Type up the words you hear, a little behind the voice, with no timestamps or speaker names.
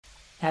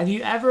Have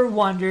you ever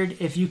wondered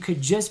if you could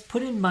just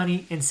put in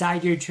money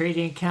inside your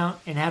trading account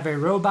and have a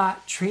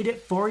robot trade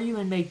it for you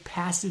and make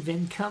passive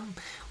income?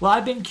 Well,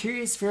 I've been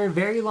curious for a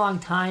very long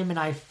time and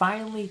I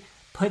finally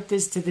put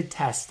this to the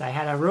test. I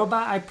had a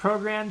robot I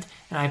programmed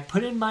and I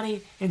put in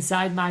money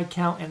inside my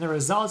account, and the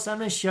results I'm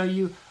going to show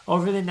you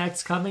over the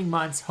next coming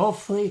months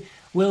hopefully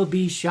will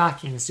be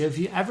shocking. So if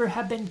you ever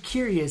have been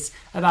curious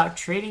about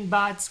trading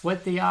bots,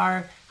 what they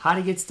are, how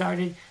to get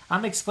started,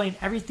 I'm going to explain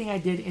everything I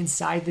did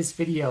inside this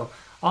video.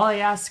 All I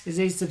ask is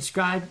a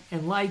subscribe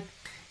and like.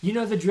 You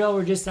know the drill.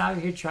 We're just out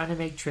here trying to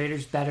make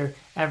traders better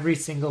every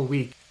single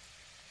week.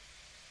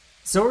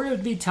 So we're going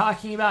to be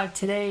talking about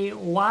today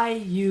why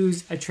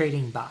use a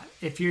trading bot.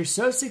 If you're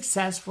so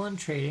successful in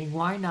trading,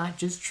 why not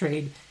just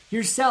trade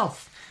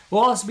yourself?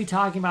 We'll also be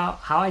talking about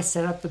how I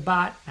set up the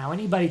bot, how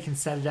anybody can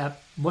set it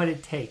up, what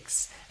it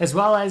takes, as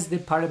well as the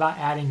part about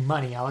adding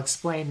money. I'll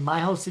explain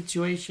my whole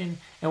situation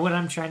and what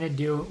I'm trying to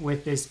do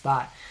with this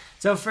bot.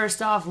 So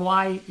first off,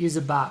 why use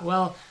a bot?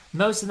 Well,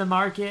 most of the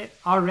market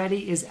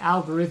already is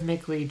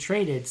algorithmically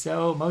traded.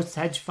 So most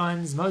hedge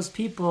funds, most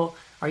people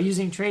are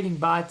using trading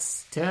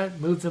bots to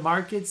move the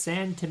markets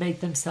and to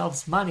make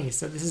themselves money.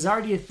 So this is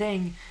already a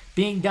thing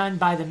being done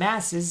by the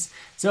masses.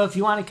 So if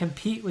you want to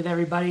compete with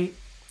everybody,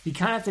 you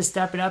kind of have to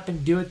step it up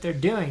and do what they're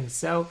doing.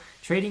 So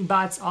trading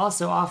bots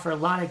also offer a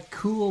lot of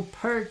cool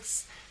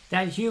perks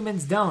that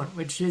humans don't,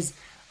 which is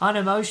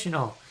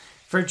unemotional.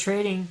 For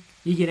trading,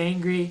 you get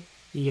angry,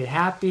 you get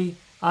happy,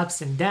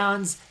 ups and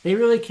downs. They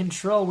really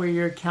control where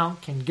your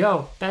account can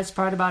go. Best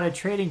part about a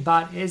trading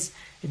bot is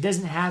it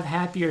doesn't have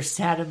happy or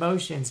sad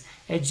emotions.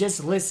 It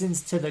just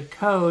listens to the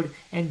code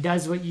and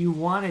does what you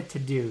want it to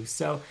do.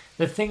 So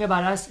the thing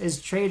about us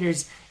as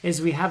traders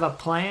is we have a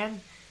plan.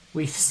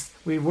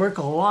 We work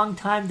a long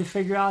time to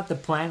figure out the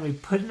plan. We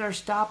put in our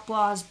stop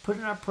loss, put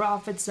in our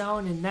profit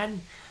zone, and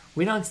then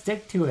we don't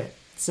stick to it.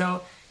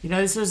 So,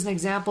 this was an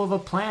example of a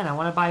plan. I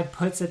want to buy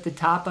puts at the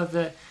top of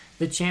the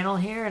channel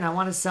here, and I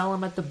want to sell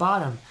them at the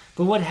bottom.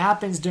 But what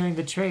happens during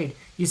the trade?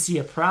 You see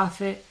a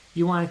profit,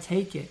 you want to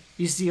take it.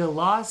 You see a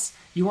loss,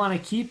 you want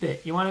to keep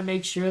it. You want to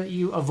make sure that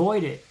you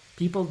avoid it.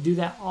 People do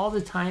that all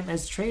the time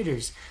as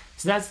traders.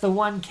 So that's the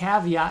one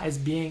caveat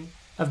of being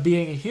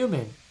a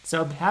human.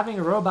 So having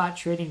a robot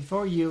trading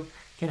for you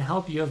can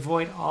help you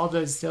avoid all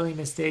those silly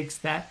mistakes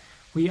that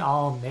we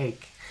all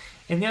make.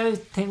 And the other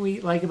thing we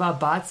like about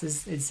bots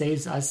is it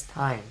saves us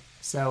time.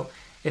 So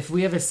if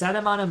we have a set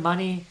amount of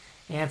money,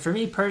 and for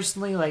me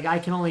personally, I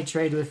can only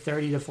trade with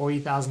 $30,000 to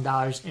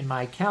 $40,000 in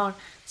my account.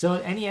 So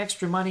any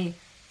extra money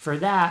for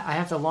that, I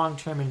have to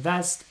long-term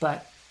invest,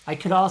 but I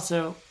could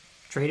also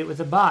trade it with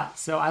a bot.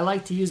 So I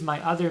like to use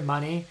my other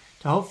money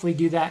to hopefully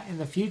do that in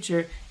the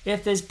future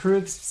if this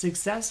proves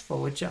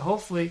successful, which it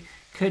hopefully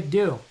could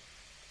do.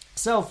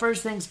 So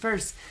first things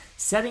first,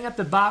 setting up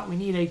the bot, we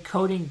need a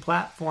coding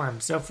platform.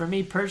 So for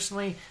me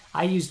personally,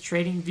 I use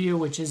TradingView,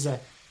 which has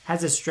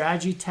a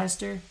strategy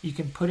tester. You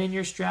can put in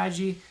your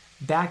strategy,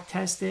 back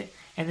test it,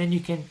 and then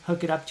you can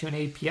hook it up to an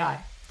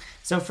API.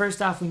 So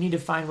first off, we need to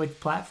find which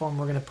platform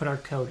we're going to put our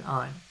code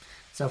on.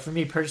 So for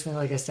me personally,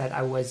 like I said,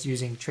 I was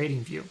using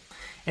TradingView.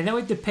 And then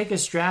we have to pick a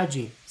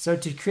strategy. So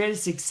to create a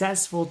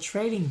successful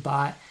trading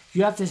bot,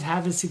 you have to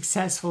have a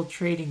successful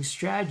trading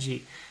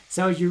strategy.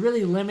 So you're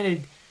really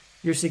limited,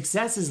 your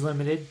success is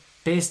limited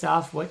based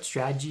off what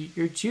strategy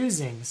you're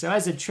choosing. So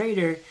as a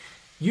trader,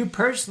 you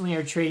personally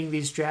are trading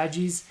these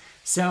strategies.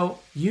 So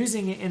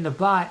using it in the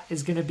bot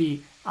is going to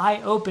be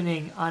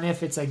eye-opening on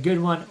if it's a good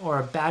one or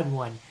a bad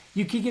one.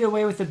 You could get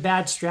away with a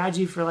bad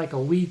strategy for a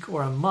week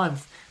or a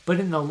month, but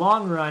in the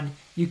long run,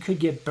 you could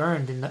get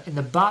burned. And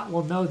the bot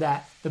will know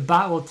that. The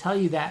bot will tell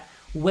you that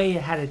way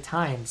ahead of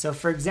time. So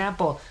for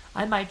example,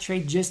 I might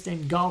trade just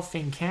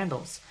engulfing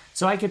candles.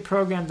 So I could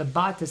program the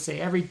bot to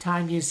say every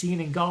time you see an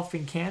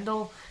engulfing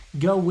candle,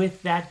 go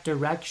with that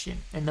direction.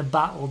 And the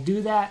bot will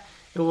do that.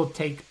 It will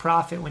take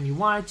profit when you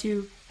want it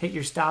to, hit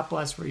your stop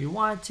loss where you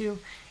want it to,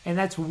 and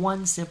that's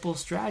one simple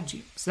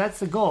strategy. So that's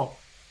the goal.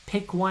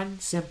 Pick one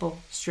simple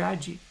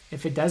strategy.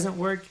 If it doesn't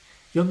work,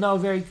 you'll know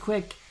very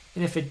quick,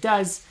 and if it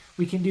does,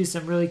 we can do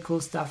some really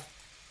cool stuff,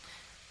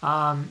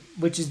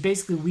 which is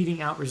basically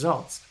weeding out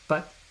results.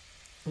 But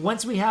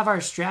once we have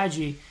our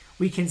strategy,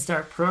 we can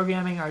start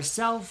programming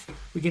ourselves.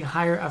 We can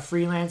hire a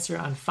freelancer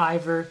on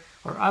Fiverr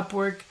or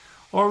Upwork,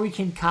 or we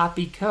can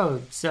copy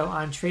code. So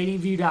on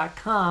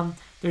TradingView.com,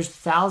 there's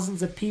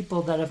thousands of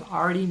people that have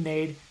already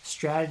made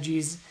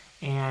strategies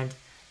and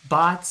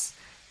bots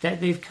that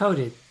they've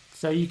coded.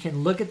 So you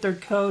can look at their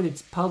code,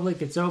 it's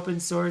public, it's open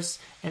source,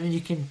 and then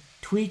you can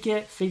tweak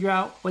it, figure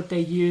out what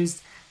they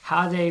used,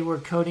 how they were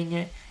coding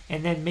it,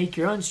 and then make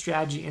your own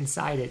strategy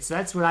inside it. So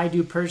that's what I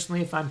do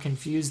personally if I'm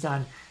confused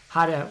on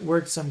how to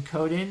work some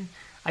code in.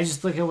 I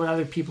just look at what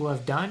other people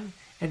have done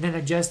and then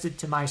adjust it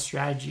to my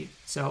strategy.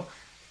 So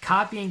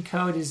copying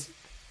code is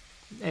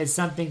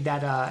something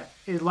that a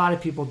lot of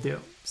people do.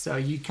 So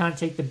you kind of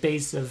take the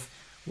base of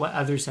what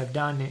others have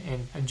done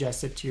and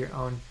adjust it to your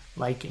own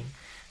liking.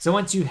 So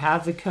once you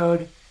have the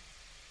code,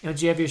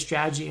 once you have your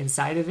strategy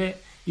inside of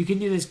it, you can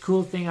do this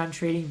cool thing on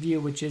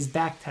TradingView, which is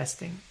back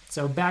testing.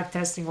 So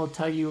backtesting will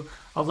tell you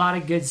a lot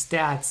of good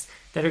stats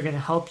that are going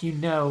to help you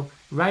know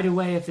right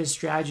away if this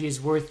strategy is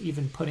worth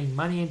even putting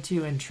money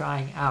into and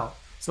trying out.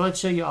 So let's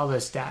show you all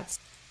those stats.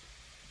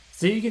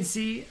 So you can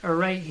see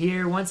right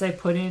here, once I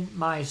put in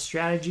my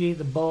strategy,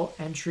 the bull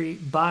entry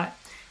bot,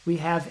 we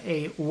have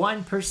a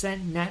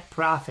 1% net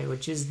profit,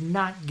 which is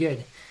not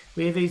good.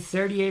 We have a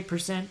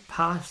 38%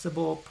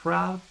 possible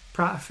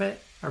profit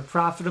or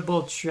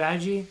profitable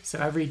strategy. So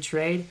every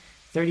trade,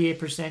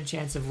 38%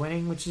 chance of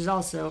winning, which is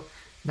also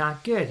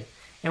not good.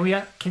 And we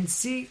can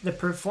see the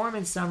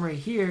performance summary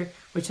here,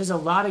 which has a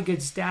lot of good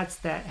stats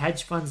that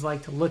hedge funds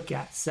like to look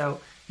at.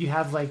 So you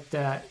have like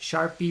the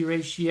Sharpe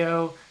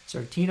ratio,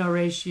 Sortino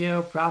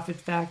ratio, profit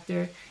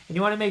factor, and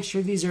you want to make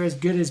sure these are as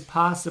good as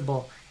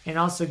possible, and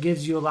also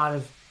gives you a lot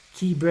of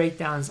key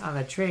breakdowns on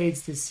the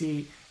trades to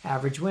see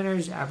average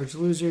winners, average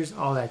losers,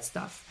 all that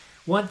stuff.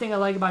 One thing I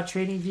like about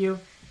TradingView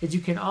is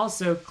you can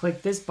also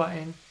click this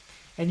button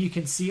and you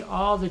can see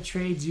all the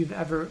trades you've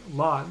ever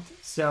logged.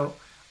 So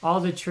all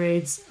the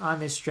trades on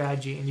this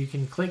strategy, and you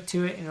can click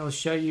to it and it'll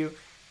show you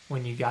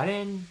when you got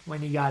in,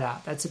 when you got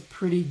out. That's a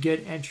pretty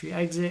good entry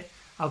exit.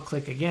 I'll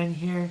click again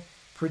here,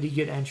 pretty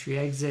good entry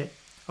exit.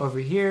 Over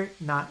here,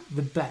 not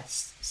the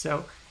best.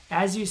 So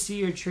as you see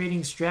your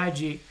trading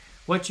strategy,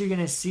 what you're going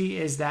to see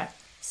is that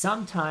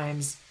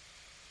sometimes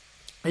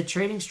the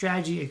trading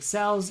strategy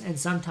excels and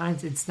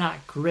sometimes it's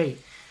not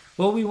great.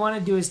 What we want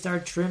to do is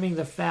start trimming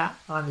the fat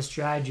on the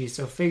strategy.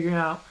 So figuring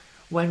out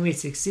when we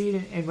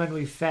succeed and when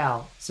we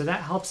fail. So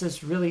that helps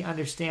us really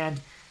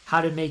understand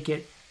how to make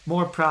it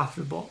more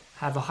profitable,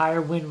 have a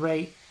higher win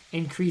rate,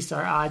 increase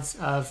our odds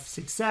of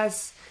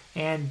success,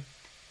 and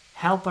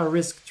help our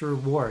risk to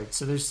reward.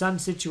 So there's some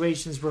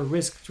situations where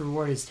risk to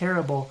reward is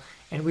terrible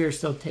and we are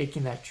still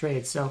taking that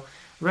trade. So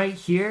right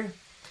here,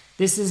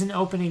 this is an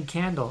opening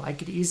candle. I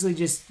could easily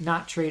just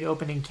not trade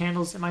opening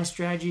candles in my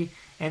strategy,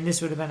 and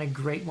this would have been a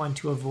great one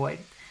to avoid.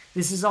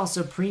 This is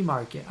also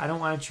pre-market. I don't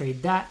want to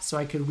trade that, so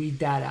I could weed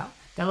that out.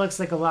 That looks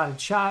like a lot of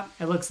chop.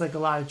 It looks like a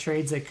lot of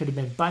trades that could have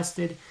been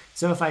busted.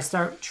 So if I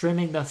start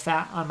trimming the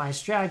fat on my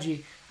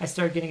strategy, I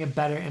start getting a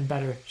better and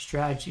better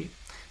strategy.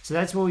 So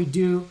that's what we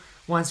do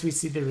once we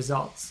see the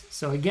results.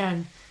 So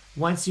again,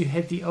 once you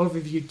hit the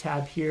overview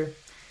tab here,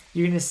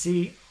 you're going to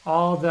see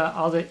all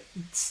the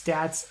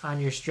stats on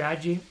your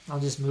strategy. I'll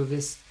just move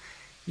this.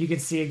 You can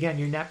see again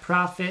your net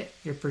profit,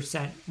 your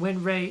percent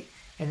win rate,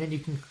 and then you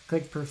can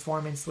click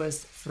performance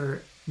list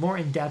for more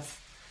in-depth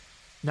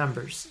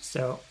numbers.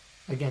 So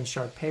again,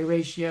 Sharpe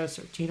ratio,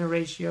 Sortino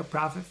ratio,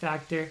 profit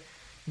factor,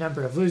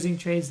 number of losing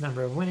trades,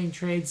 number of winning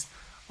trades.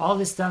 All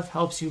this stuff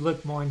helps you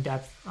look more in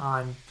depth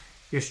on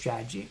your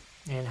strategy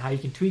and how you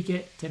can tweak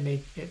it to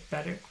make it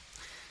better.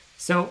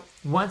 So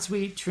once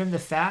we trim the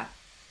fat,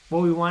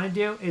 what we want to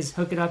do is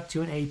hook it up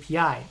to an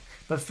API.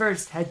 But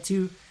first, head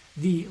to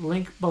the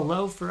link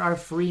below for our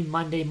free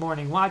Monday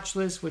morning watch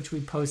list, which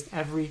we post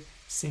every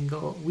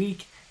single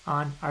week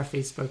on our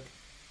Facebook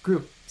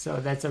group. So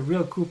that's a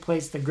real cool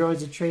place to grow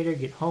as a trader,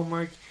 get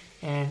homework,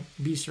 and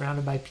be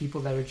surrounded by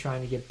people that are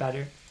trying to get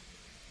better.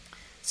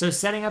 So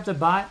setting up the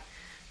bot,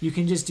 you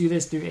can just do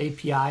this through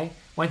API.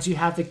 Once you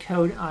have the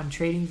code on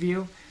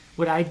TradingView,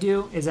 what I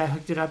do is I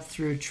hooked it up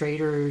through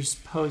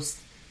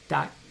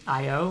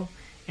traderspost.io,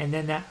 and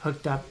then that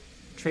hooked up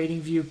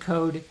TradingView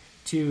code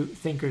to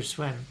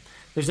Thinkorswim.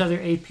 There's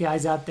other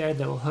APIs out there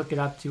that will hook it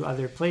up to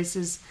other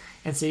places,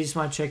 and so you just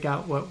want to check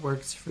out what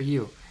works for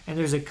you. And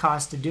there's a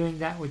cost to doing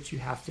that, which you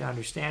have to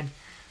understand.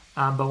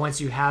 But once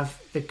you have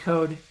the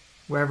code,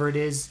 wherever it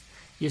is,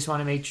 you just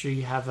want to make sure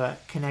you have a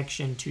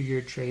connection to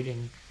your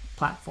trading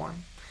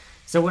platform.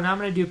 So what I'm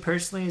going to do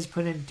personally is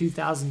put in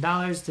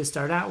 $2,000 to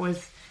start out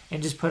with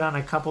and just put on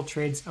a couple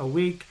trades a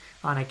week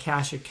on a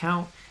cash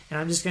account. And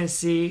I'm just going to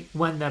see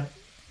when the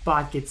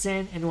bot gets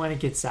in and when it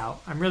gets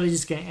out. I'm really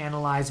just going to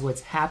analyze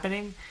what's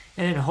happening,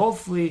 and then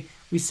hopefully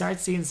we start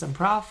seeing some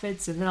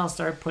profits, and then I'll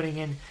start putting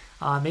in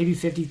maybe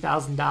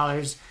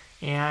 $50,000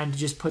 and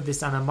just put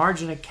this on a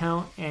margin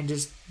account and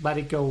just let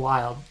it go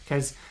wild.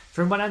 Because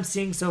from what I'm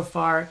seeing so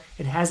far,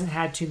 it hasn't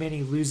had too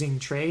many losing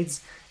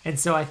trades, and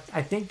so I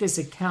think this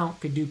account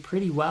could do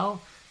pretty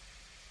well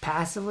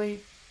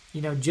passively,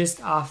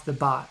 just off the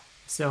bot.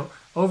 So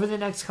over the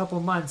next couple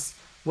months,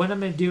 what I'm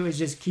going to do is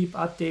just keep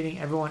updating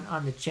everyone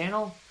on the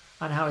channel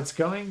on how it's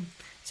going.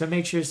 So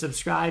make sure to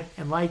subscribe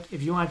and like.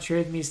 If you want to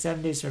trade with me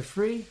 7 days for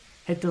free,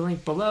 hit the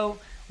link below.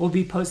 We'll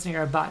be posting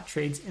our bot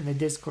trades in the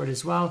Discord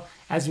as well.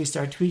 As we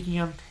start tweaking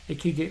them, it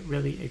could get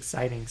really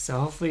exciting. So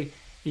hopefully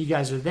you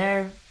guys are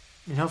there,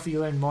 and hopefully you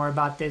learn more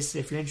about this.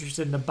 If you're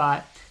interested in the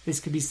bot,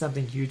 this could be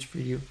something huge for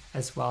you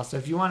as well. So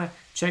if you want to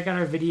check out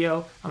our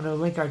video, I'm going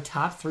to link our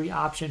top 3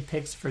 option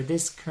picks for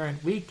this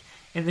current week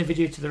in the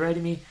video to the right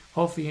of me.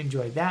 Hopefully you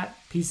enjoyed that.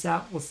 Peace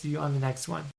out. We'll see you on the next one.